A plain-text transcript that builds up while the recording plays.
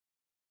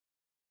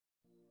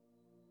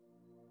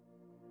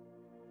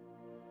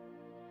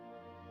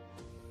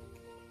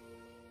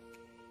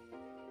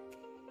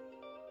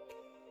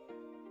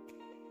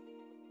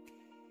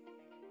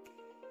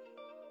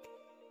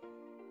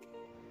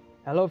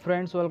Hello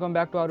friends, welcome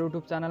back to our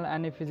YouTube channel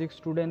nebphysics.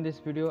 Today in this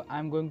video I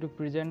am going to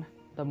present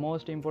the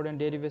most important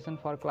derivation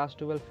for class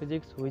 12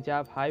 physics which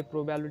have high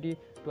probability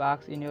to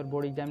ask in your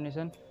board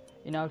examination.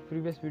 In our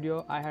previous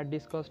video I had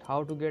discussed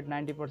how to get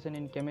 90%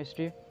 in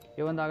chemistry.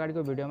 यो भन्दा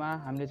अगाडिको भिडियोमा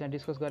हामीले चाहिँ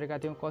discuss गरेका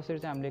थियौं कसरी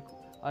चाहिँ हामीले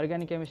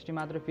अर्ग्यानिक केमिस्ट्री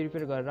मात्र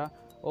प्रिपेयर गरेर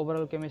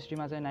ओभरअल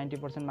केमिस्ट्रीमा चाहिँ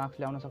 90% मार्क्स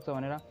ल्याउन सक्छ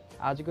भनेर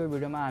आजको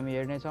भिडियोमा हामी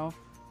हेर्ने छौं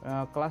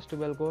क्लास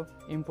 12 को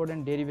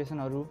इम्पोर्टेन्ट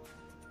डेरिभेसनहरु।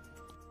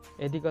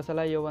 यदि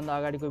कसैलाई यो भन्दा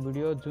अगाडिको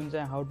भिडियो जुन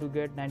चाहिँ how to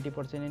get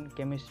 90% in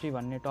chemistry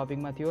भन्ने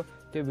टपिकमा थियो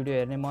त्यो भिडियो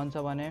हेर्ने मन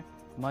छ भने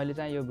मैले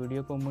चाहिँ यो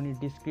भिडियोको मुनि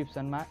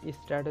डिस्क्रिप्सनमा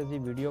strategy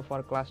video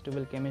for class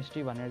 12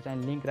 chemistry भनेर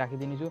चाहिँ लिंक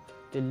राखिदिने छु।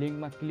 त्यो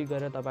लिंकमा क्लिक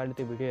गरेर तपाईहरुले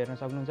त्यो भिडियो हेर्न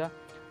सक्नुहुन्छ।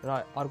 र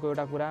अर्को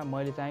एउटा कुरा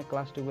मैले चाहिँ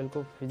क्लास 12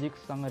 को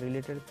फिजिक्ससँग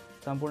रिलेटेड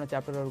सम्पूर्ण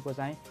च्याप्टरहरुको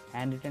चाहिँ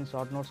ह्यान्ड रिटन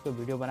सर्ट नोट्सको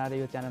भिडियो बनाएर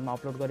यो च्यानलमा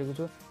अपलोड गरेको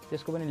छु।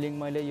 त्यसको पनि लिंक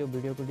मैले यो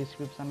भिडियोको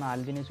डिस्क्रिप्सनमा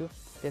हालिदिने छु।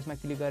 त्यसमा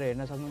क्लिक गरेर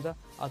हेर्न सक्नुहुन्छ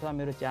अथवा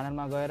मेरो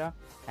च्यानलमा गएर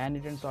ह्यान्ड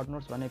रिटन सर्ट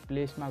नोट्स भन्ने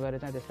प्लेलिस्टमा गएर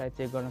चाहिँ त्यसलाई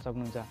चेक गर्न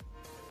सक्नुहुन्छ।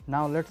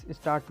 Now let's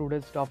start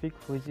today's topic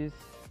which is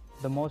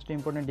the most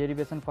important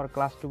derivation for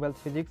class 12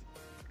 physics.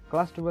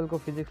 Class 12 को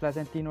फिजिक्सलाई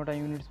चाहिँ तीनवटा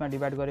युनिट्समा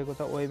डिभाइड गरेको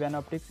छ, wave and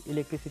optics,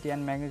 electricity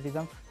and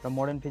magnetism र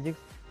मोडर्न फिजिक्स।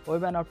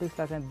 वेभ एन्ड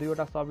अप्टिक्सलाई चाहिँ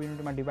दुईवटा सब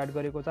युनिटमा डिभाइड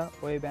गरेको छ,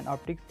 वेभ एन्ड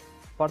अप्टिक्स।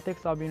 प्रत्येक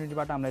सब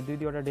युनिटबाट हामीलाई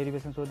दुईवटा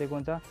डेरिभेसन सोधेको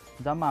हुन्छ।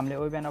 जम्मा हामीले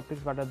वेभ एन्ड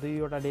अप्टिक्सबाट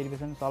दुईवटा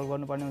डेरिभेसन सल्भ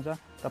गर्नुपर्ने हुन्छ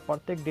र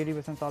प्रत्येक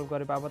डेरिभेसन सल्भ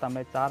गरे बापत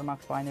हामीलाई 4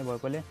 मार्क्स पाइने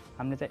भएकोले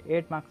हामीले चाहिँ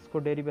 8 मार्क्सको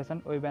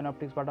डेरिभेसन वेभ एन्ड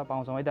अप्टिक्सबाट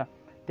पाउँछौं है त।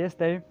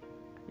 त्यस्तै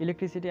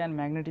इलेक्ट्रिसिटी एन्ड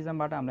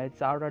म्याग्नेटिजमबाट हामीलाई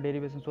 4वटा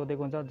डेरिभेसन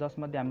सोधेको हुन्छ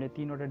जसमध्ये हामीले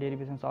 3वटा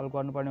डेरिभेसन सल्भ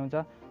गर्नुपर्ने हुन्छ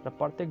र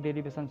प्रत्येक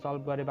डेरिभेसन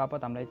सल्भ गरे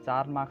बापत हामीलाई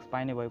 4 मार्क्स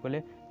पाइने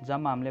भएकोले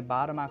जम्मा हामीले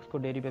 12 मार्क्सको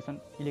डेरिभेसन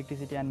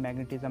इलेक्ट्रिसिटी एन्ड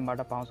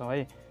म्याग्नेटिजमबाट पाउँछौं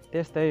है।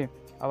 त्यस्तै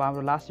अब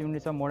हाम्रो लास्ट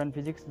युनिट छ मोडर्न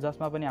फिजिक्स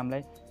जसमा पनि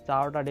हामीलाई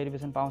 4वटा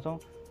डेरिभेसन पाउँछौं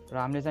र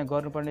हामीले चाहिँ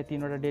गर्नुपर्ने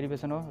 3वटा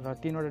डेरिभेसन हो र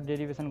 3वटा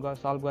डेरिभेसन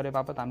सल्भ गरे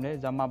बापत हामीले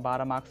जम्मा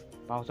 12 मार्क्स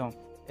पाउँछौं।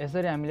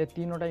 यसरी हामीले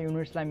 3वटा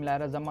युनिट्सलाई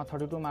मिलाएर जम्मा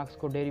 32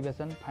 मार्क्सको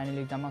डेरिभेसन फाइनल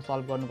एक्जाममा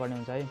सल्भ गर्नुपर्ने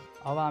हुन्छ है।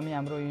 अब हामी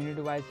हाम्रो युनिट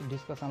वाइज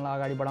डिस्कसनलाई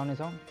अगाडि बढाउने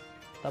छौं।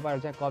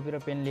 तपाईहरु चाहिँ कपी र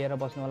पेन लिएर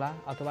बस्नु होला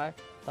अथवा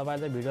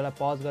तपाईहरुले भिडियोलाई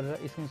पज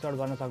गरेर स्क्रिनशट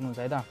गर्न सक्नुहुन्छ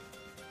है त।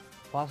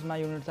 फर्स्टमा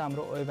युनिट चाहिँ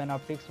हाम्रो वेभ एन्ड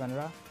अप्टिक्स भनेर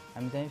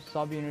हामी चाहिँ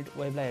सब युनिट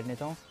वेभलाई हेर्ने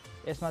छौं।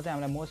 यसमा चाहिँ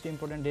हामीलाई मोस्ट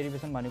इम्पोर्टेन्ट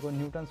डेरिभेसन भनेको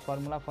Newton's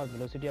formula for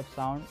velocity of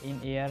sound in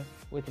air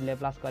with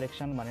Laplace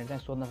correction भनेर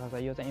चाहिँ सोध्न सक्छ।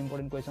 यो चाहिँ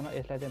इम्पोर्टेन्ट क्वेशन हो।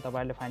 यसलाई चाहिँ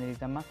तपाईहरुले फाइनल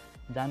एक्जाममा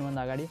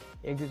जानुभन्दा अगाडि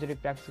एक दुईचोटी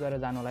प्र्याक्टिस गरेर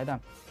जानु होला है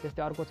त।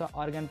 त्यस्तै अर्को छ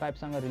organ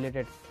पाइपसँग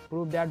related,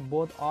 prove that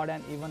both odd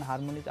and even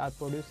हार्मोनिज are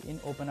produce in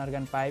open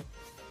organ pipe.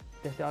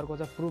 त्यस्तै अर्को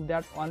छ prove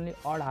that only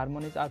odd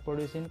हार्मोनिज are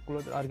produce in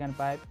close organ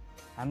pipe.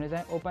 हामीले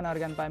चाहिँ ओपन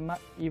अर्गन पाइपमा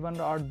इवन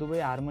र अड दुवै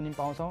हार्मोनी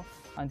पाउँछौं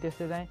अनि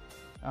त्यस्तै चाहिँ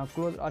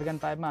क्लोज अर्गन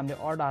पाइपमा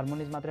हामीले अड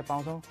हार्मोनिज मात्रै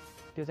पाउँछौं।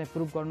 त्यो चाहिँ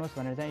प्रुभ गर्नुहोस्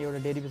भनेर चाहिँ एउटा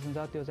डेरिभेसन छ,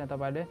 त्यो चाहिँ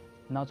तपाईहरुले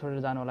नछोडेर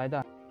जानु होला है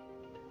त।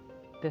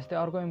 त्यस्तै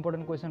अर्को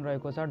इम्पोर्टेन्ट क्वेशन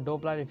रहेको छ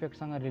डोप्लर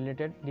इफेक्टसँग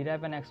related,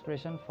 derive an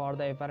expression for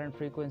the एपरेन्ट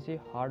frequency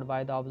heard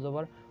by the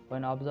observer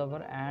when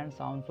observer and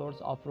sound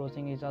source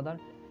approaching each other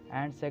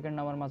and second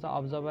नम्बरमा छ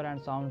observer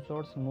and sound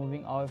source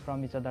moving away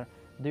from each other.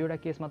 दुईवटा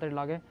case मात्रै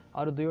लगे,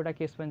 अरु दुईवटा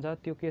case पनि छ,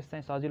 त्यो केस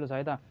चाहिँ सजिलो छ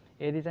है त।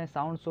 यदि चाहिँ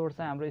साउन्ड सोर्स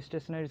चाहिँ हाम्रो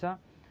स्टेशनरी छ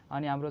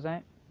अनि हाम्रो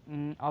चाहिँ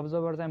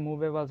अब्जर्भर चाहिँ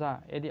मुभेबल छ,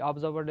 यदि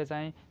अब्जर्भरले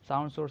चाहिँ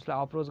साउन्ड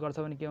सोर्सलाई अप्रोच गर्छ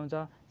भने के हुन्छ,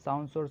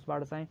 साउन्ड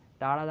सोर्सबाट चाहिँ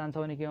टाढा जान्छ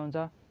भने के हुन्छ,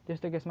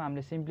 त्यस्तो केसमा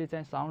हामीले सिम्पली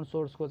चाहिँ साउन्ड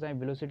सोर्सको चाहिँ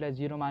भेलोसिटीलाई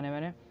 0 मान्यो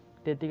भने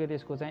त्यतिकै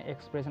त्यसको चाहिँ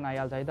एक्सप्रेसन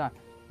आइहाल्छ है त।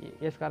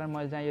 यसकारण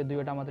मैले चाहिँ यो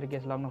दुईवटा मात्रै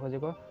केस लग्न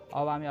खोजेको।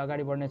 अब हामी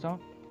अगाडि बढ्ने छौं।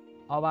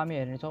 अब हामी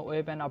हेर्ने छौं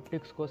wave and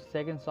अप्टिक्सको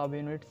second sub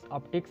units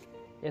optics.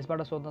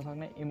 यसबाट सोध्न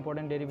सक्ने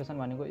इम्पोर्टेन्ट डेरिभेसन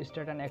भनेको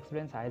estate and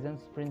explains Huygens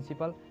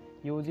principal,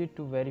 use it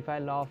to verify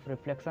law of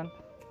reflection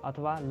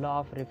अथवा ल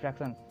अफ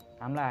रिफ्र्याक्सन।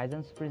 हामीलाई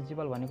हाइजेन्स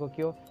प्रिन्सिपल भनेको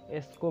के हो,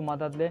 यसको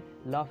मद्दतले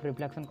ल अफ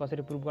रिफ्लेक्सन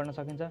कसरी प्रुभ गर्न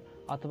सकिन्छ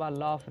अथवा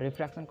ल अफ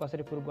रिफ्र्याक्सन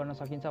कसरी प्रुभ गर्न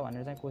सकिन्छ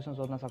भनेर चाहिँ क्वेशन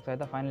सोध्न सक्छ है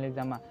त फाइनल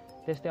एक्जाममा।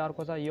 त्यस्तै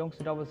अर्को छ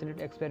योङ्स double slit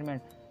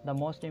experiment, the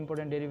most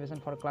important derivation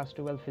for class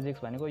 12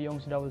 physics भनेको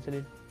योङ्स डबल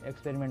स्लिट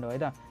एक्सपेरिमेन्ट हो है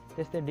त।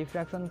 त्यस्तै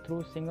डिफ्र्याक्सन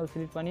थ्रु सिंगल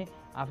स्लिट पनि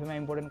आफैमा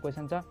इम्पोर्टेन्ट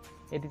क्वेशन छ।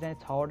 यति चाहिँ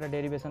 6वटा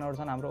डेरिभेसनहरु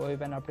छन् हाम्रो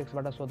वेभ एन्ड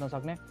अप्टिक्सबाट सोध्न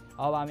सक्ने।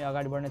 अब हामी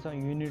अगाडि बढ्ने छौं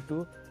युनिट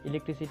 2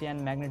 इलेक्ट्रिसिटी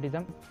एन्ड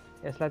म्याग्नेटिजम।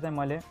 यसलाई चाहिँ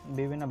मैले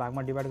विभिन्न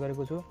भागमा डिभाइड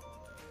गरेको छु,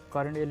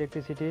 करेन्ट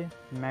इलेक्ट्रिसिटी,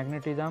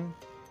 म्याग्नेटिजम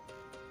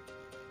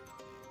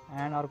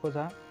एन्ड अर्को छ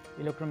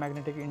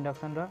इलेक्ट्रोम्याग्नेटिक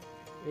इन्डक्सन र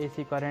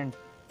एसी करेन्ट।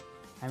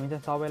 हामी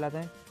चाहिँ सबैलाई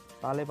चाहिँ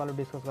पालै पालो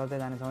डिस्कस गर्दै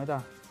जानेछौं है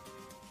त।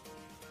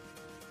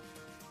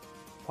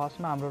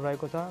 फर्स्टमा हाम्रो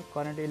रहेको छ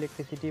करेन्ट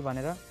इलेक्ट्रिसिटी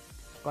भनेर।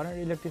 करेन्ट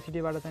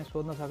इलेक्ट्रिसिटीबाट चाहिँ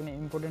सोध्न सक्ने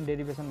इम्पोर्टेन्ट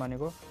डेरिभेसन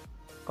भनेको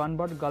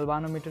कन्भर्ट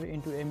गल्भानोमिटर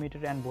इन्टु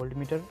एमिटर एन्ड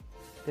भोल्टमिटर।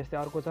 त्यस्तै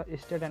अर्को छ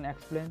estate and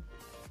explain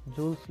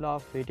Joule's law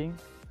of heating.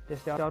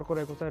 त्यस्तै अर्को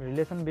रहेको छ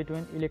relation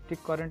between electric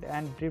current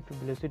and drift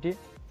velocity.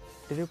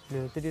 Drift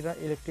velocity र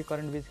इलेक्ट्रिक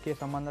करेन्ट बीच के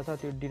सम्बन्ध छ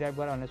त्यो डिराइभ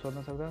गरेर हामीले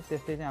सोध्न सक्छ।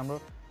 त्यस्तै चाहिँ हाम्रो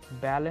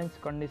ब्यालेन्स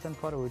कन्डिसन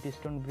फर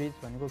व्हिटस्टोन ब्रिज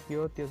भनेको के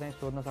हो त्यो चाहिँ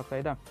सोध्न सक्छ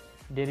है त,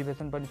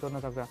 डेरिभेसन पनि सोध्न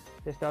सक्छ।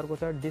 त्यस्तै अर्को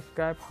छ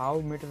describe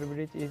how metre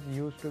bridge is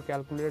use to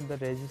calculate the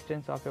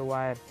resistance of a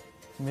wire.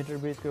 Metre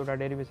ब्रिजको एउटा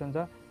डेरिभेसन छ,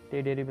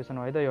 त्यही डेरिभेसन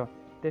हो है त यो।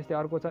 त्यस्तै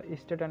अर्को छ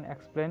estate and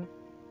explain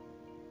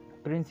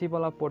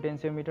principal of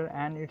पोटेन्सियोमिटर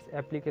and it's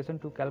application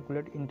to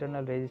calculate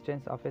internal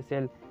resistance of A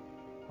sale.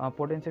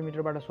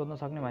 पोटेन्सियोमिटरबाट सोध्न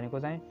सक्ने भनेको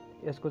चाहिँ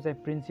यसको चाहिँ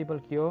प्रिन्सिपल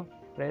के हो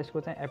र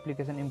यसको चाहिँ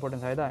एप्लिकेसन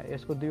इम्पोर्टेन्ट छ है त।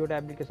 यसको दुईवटा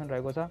एप्लिकेसन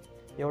रहेको छ,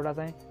 एउटा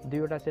चाहिँ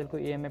दुईवटा सेलको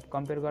इएमएफ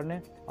कम्पेयर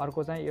गर्ने,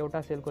 अर्को चाहिँ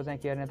एउटा सेलको चाहिँ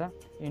के गर्ने त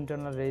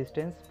इन्टरनल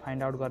रेजिस्टेन्स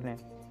फाइन्ड आउट गर्ने।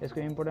 यसको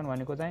इम्पोर्टेन्ट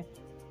भनेको चाहिँ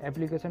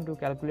application to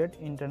calculate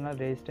internal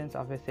resistance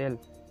of A sale.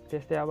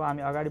 त्यस्तै अब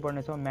हामी अगाडि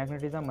बढ्नेछौँ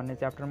म्याग्नेटिजम भन्ने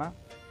च्याप्टरमा।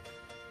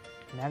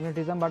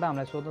 म्याग्नेटिजमबाट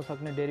हामीलाई सोध्न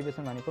सक्ने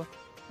डेरिभेसन भनेको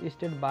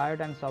स्टेट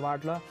बायोट एन्ड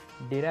सबार्ट ल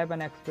derive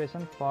an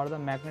expression for the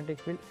magnetic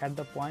field at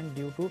the point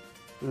due to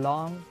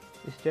long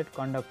state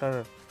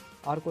conductor.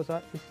 अर्को छ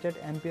स्टेट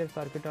एम्पियर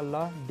सर्किटल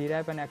ल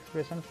derive an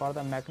expression for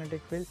the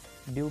magnetic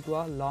field due to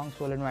a long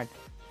solenoid.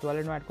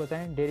 सोलेनोइडको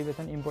चाहिँ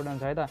derivation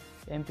important छ है त।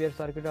 Ampere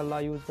circuital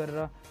ल use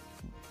गरेर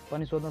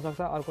पनि सोध्न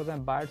सक्छ, अर्को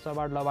चाहिँ बायोट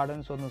सबार्ट लबाट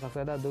पनि सोध्न सक्छ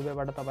है त।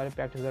 दुवैबाट तपाईँले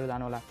प्र्याक्टिस गरेर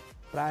जानु होला।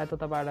 प्रायः त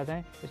तपाईँहरूलाई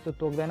चाहिँ यस्तो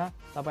तोक्दैन,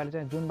 तपाईँले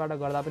चाहिँ जुनबाट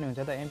गर्दा पनि हुन्छ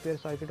त। एम्पियर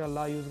सर्किटल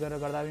ल युज गरेर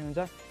गर्दा पनि हुन्छ,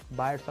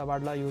 बायोट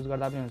सबार्ट ल युज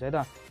गर्दा पनि हुन्छ है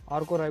त।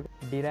 अर्को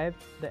रहेको derive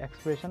the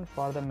expression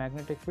for the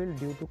magnetic field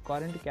due to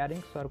current carrying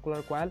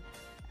circular coil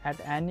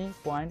at any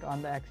point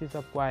on the axis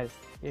of कोइल।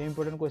 यो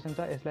इम्पोर्टेन्ट क्वेसन छ,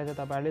 यसलाई चाहिँ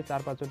तपाईँहरूले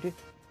 4-5 चोटि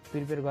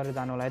प्रिपेयर गरेर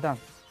जानु होला है त।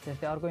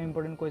 त्यस्तै अर्को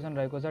इम्पोर्टेन्ट क्वेसन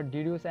रहेको छ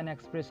डिड्युस an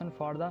expression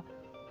for the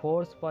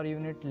force per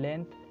unit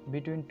length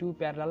between two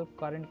parallel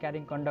current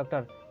carrying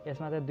conductor.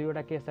 यसमा चाहिँ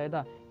दुईवटा केस छ है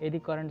त। यदि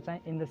करेन्ट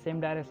चाहिँ इन द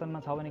सेम डाइरेक्सनमा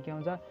छ भने के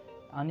हुन्छ,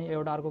 अनि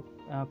एउटा अर्को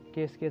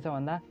केस के छ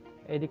भन्दा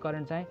यदि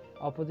करेन्ट चाहिँ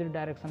अपोजिट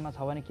डाइरेक्सनमा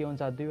छ भने के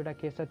हुन्छ। दुईवटा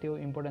केस छ, त्यो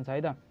इम्पोर्टेन्ट छ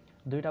है त।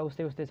 दुईवटा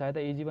उस्तै उस्तै छ है त,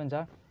 इजी पनि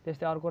छ।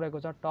 त्यस्तै अर्को रहेको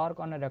छ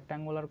torque on a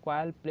rectangular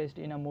coil placed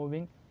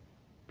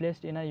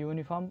in a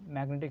uniform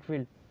magnetic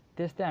field.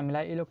 त्यस्तै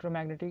हामीलाई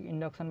इलेक्ट्रोम्याग्नेटिक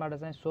इन्डक्सनबाट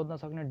चाहिँ सोध्न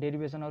सक्ने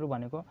डेरिभेसनहरू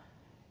भनेको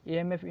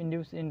EMF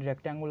induce in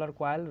rectangular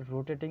coil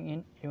rotating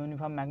in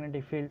uniform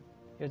magnetic field,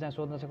 यो चाहिँ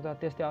सोध्न सक्छ।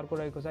 त्यस्तै अर्को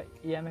रहेको छ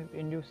EMF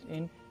इन्ड्युस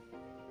इन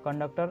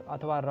कन्डक्टर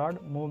अथवा rod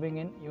moving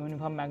in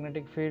uniform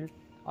magnetic field.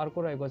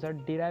 अर्को रहेको छ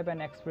derive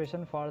an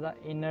expression for the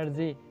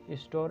energy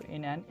store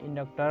in an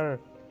inductor,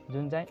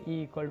 जुन चाहिँ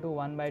E =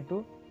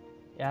 1/2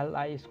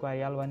 Li²।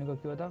 L भनेको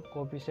के हो त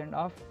कोएफिसिएन्ट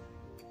अफ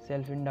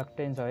सेल्फ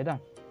इन्डक्टेन्स हो है त,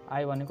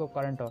 I भनेको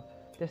करेन्ट हो।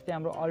 त्यस्तै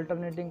हाम्रो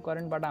अल्टरनेटिङ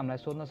करेन्टबाट हामीलाई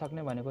सोध्न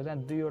सक्ने भनेको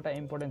चाहिँ दुईवटा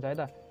इम्पोर्टेन्ट छ है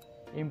त।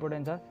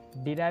 इम्पोर्टेन्ट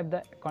छ derive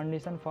the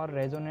condition for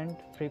रेजोनेन्ट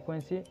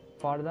frequency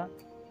for the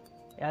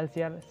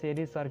LCR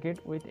series circuit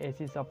with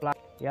AC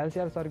supply.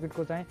 LCR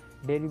सर्किटको चाहिँ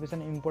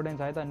डेरिभेसन इम्पोर्टेन्ट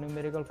छ है त,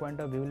 न्युमेरिकल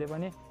पोइन्ट अफ भ्यूले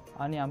पनि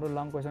अनि हाम्रो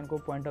लङ क्वेसनको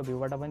पोइन्ट अफ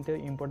भ्यूबाट पनि त्यो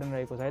इम्पोर्टेन्ट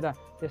रहेको छ है त।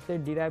 त्यस्तै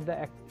derive the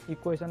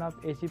equation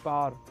of AC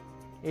power,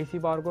 AC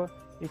पावरको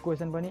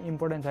equation पनि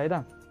इम्पोर्टेन्ट छ है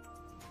त।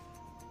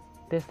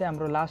 त्यस्तै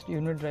हाम्रो लास्ट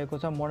युनिट रहेको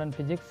छ मोडर्न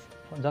फिजिक्स,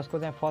 जसको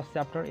चाहिँ first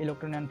chapter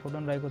electron and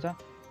photon रहेको छ।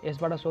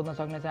 यसबाट सोध्न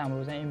सक्ने चाहिँ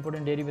हाम्रो चाहिँ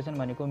इम्पोर्टेन्ट डेरिभेसन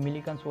भनेको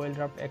Millikan's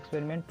वेलड्रफ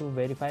experiment to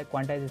verify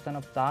quantisation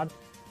of charge.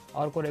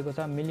 अर्को रहेको छ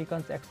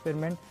Millikan's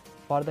experiment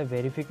for the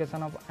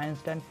verification of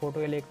Einstein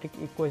photo electric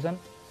equation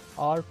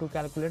or to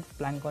calculate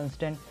plank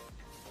constant.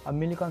 अब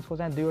मिलिकन्सको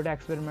चाहिँ दुईवटा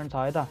एक्सपेरिमेन्ट छ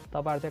है त,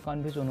 तपाईँहरू चाहिँ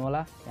कन्फ्युज हुनु होला।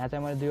 यहाँ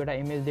चाहिँ मैले दुईवटा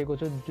इमेज दिएको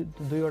छु,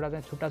 दुईवटा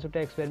चाहिँ छुट्टा छुट्टा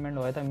एक्सपेरिमेन्ट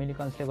हो है त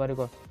मिलिकन्सले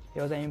गरेको।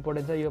 यो चाहिँ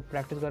इम्पोर्टेन्ट छ, यो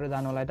प्र्याक्टिस गरेर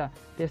जानु होला है त।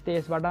 त्यस्तै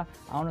यसबाट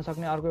आउन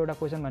सक्ने अर्को एउटा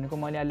क्वेसन भनेको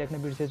मैले यहाँ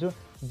लेख्न बिर्सेछु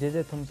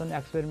जे थोम्सन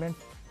experiment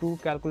to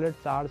calculate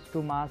charge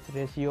to mass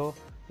ratio.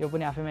 यो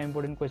पनि आफैमा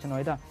इम्पोर्टेन्ट क्वेसन हो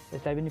है त,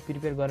 यसलाई पनि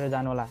प्रिपेयर गरेर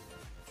जानु होला।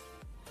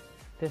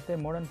 त्यस्तै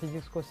मोडर्न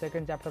फिजिक्सको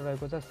सेकेन्ड च्याप्टर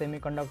रहेको छ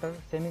सेमिकन्डक्टर।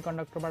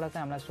 सेमिकन्डक्टरबाट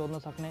चाहिँ हामीलाई सोध्न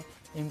सक्ने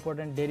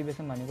इम्पोर्टेन्ट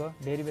डेरिभेसन भनेको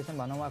डेरिभेसन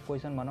भनौँ वा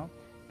क्वेसन भनौँ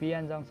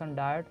PN junction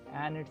diode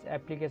and it's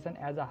application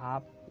as a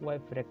half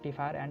wave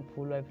rectifier and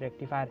full wave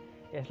rectifier.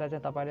 यसलाई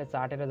चाहिँ तपाईँले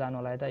चाटेर जानु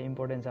होला है त,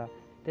 इम्पोर्टेन्ट छ।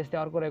 त्यस्तै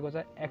अर्को रहेको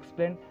छ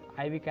explain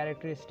IV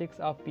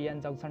characteristics of PN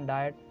junction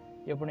diode,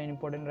 यो पनि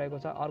इम्पोर्टेन्ट रहेको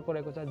छ। अर्को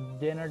रहेको छ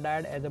Jenner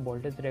diode as a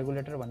voltage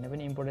regulator भन्ने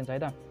पनि इम्पोर्टेन्ट छ है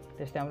त।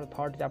 त्यस्तै हाम्रो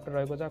थर्ड च्याप्टर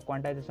रहेको छ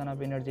quantisation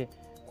of energy.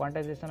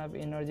 Quantisation of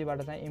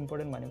इनर्जीबाट चाहिँ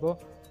इम्पोर्टेन्ट भनेको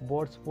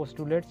बोर्ड्स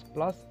पोस्टुलेट्स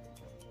प्लस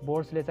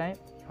बोर्ड्सले चाहिँ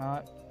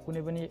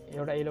कुनै पनि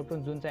एउटा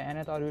इलेक्ट्रोन जुन चाहिँ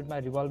nth अर्बिटमा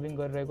रिभल्भिङ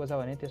गरिरहेको छ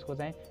भने त्यसको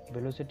चाहिँ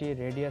भेलोसिटी,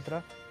 रेडियस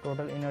र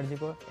टोटल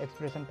इनर्जीको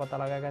एक्सप्रेसन पत्ता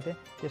लगाएका थिए।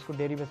 त्यसको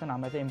डेरिभेसन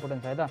हामीलाई चाहिँ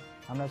इम्पोर्टेन्ट छ है त।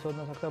 हामीलाई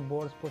सोध्न सक्छ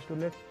boards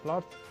postulates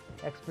plus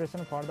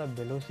expression for the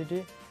velocity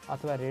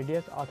अथवा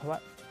रेडियस अथवा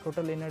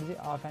total energy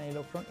of an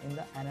electron in the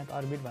nth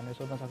orbit भनेर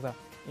सोध्न सक्छ।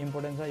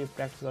 इम्पोर्टेन्ट छ, यो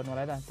प्र्याक्टिस गर्नु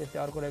होला है त। त्यस्तै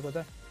अर्को रहेको छ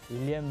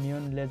हिलियम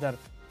नियोन लेजर,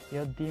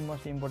 यो दि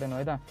मोस्ट इम्पोर्टेन्ट हो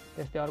है त।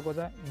 त्यस्तै अर्को छ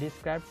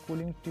describe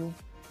cooling tube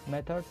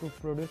method to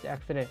produce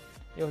x-ray,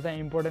 यो चाहिँ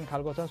इम्पोर्टेन्ट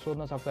खालको छ,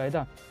 सोध्न सक्छ है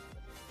त।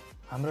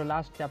 हाम्रो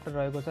लास्ट च्याप्टर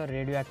रहेको छ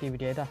रेडियो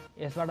एक्टिभिटी है त।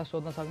 यसबाट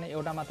सोध्न सक्ने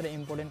एउटा मात्र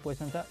इम्पोर्टेन्ट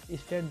क्वेसन छ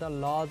state the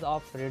lodge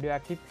of radio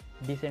active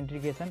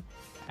डिसेन्ट्रिगेसन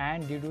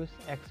and डिड्युस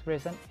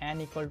expression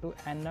n =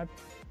 n0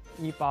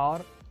 e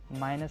power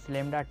 -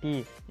 λt।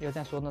 यो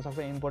चाहिँ सोध्न सक्छ,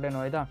 इम्पोर्टेन्ट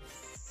हो है त।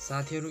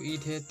 साथीहरू यी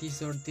थिए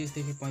 30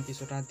 देखि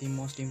 35 वटा the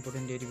most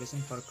important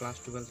derivation for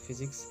class 12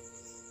 physics.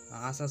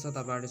 आशा छ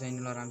तपाईँहरूले चाहिँ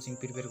यिनीलाई राम्रोसँग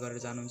प्रिपेयर गरेर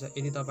जानुहुन्छ।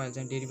 यदि तपाईँहरूले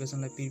चाहिँ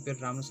डेरिभेसनलाई प्रिपेयर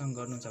राम्रोसँग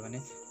गर्नुहुन्छ भने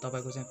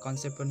तपाईँको चाहिँ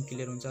कन्सेप्ट पनि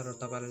क्लियर हुन्छ र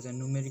तपाईँलाई चाहिँ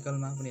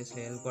न्युमेरिकलमा पनि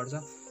यसले हेल्प गर्छ।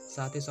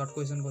 साथै सर्ट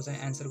क्वेसनको चाहिँ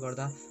एन्सर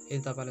गर्दा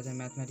यदि तपाईँलाई चाहिँ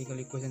म्याथमेटिकल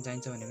इक्वेसन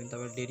चाहिन्छ भने पनि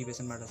तपाईँले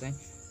डेरिभेसनबाट चाहिँ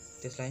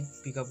त्यसलाई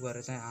पिकअप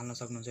गरेर चाहिँ हाल्न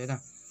सक्नुहुन्छ है त।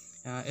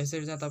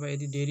 यसरी चाहिँ तपाईँ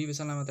यदि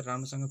डेरिभेसनलाई मात्र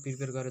राम्रोसँग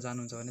प्रिपेयर गरेर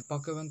जानुहुन्छ भने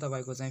पक्कै पनि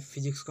तपाईँको चाहिँ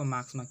फिजिक्सको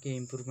मार्क्समा केही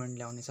इम्प्रुभमेन्ट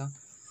ल्याउनेछ।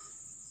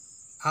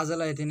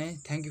 आजलाई यति नै।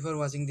 Thank you for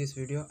watching this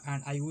video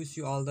and I wish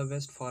you all the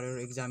best for your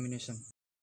examination.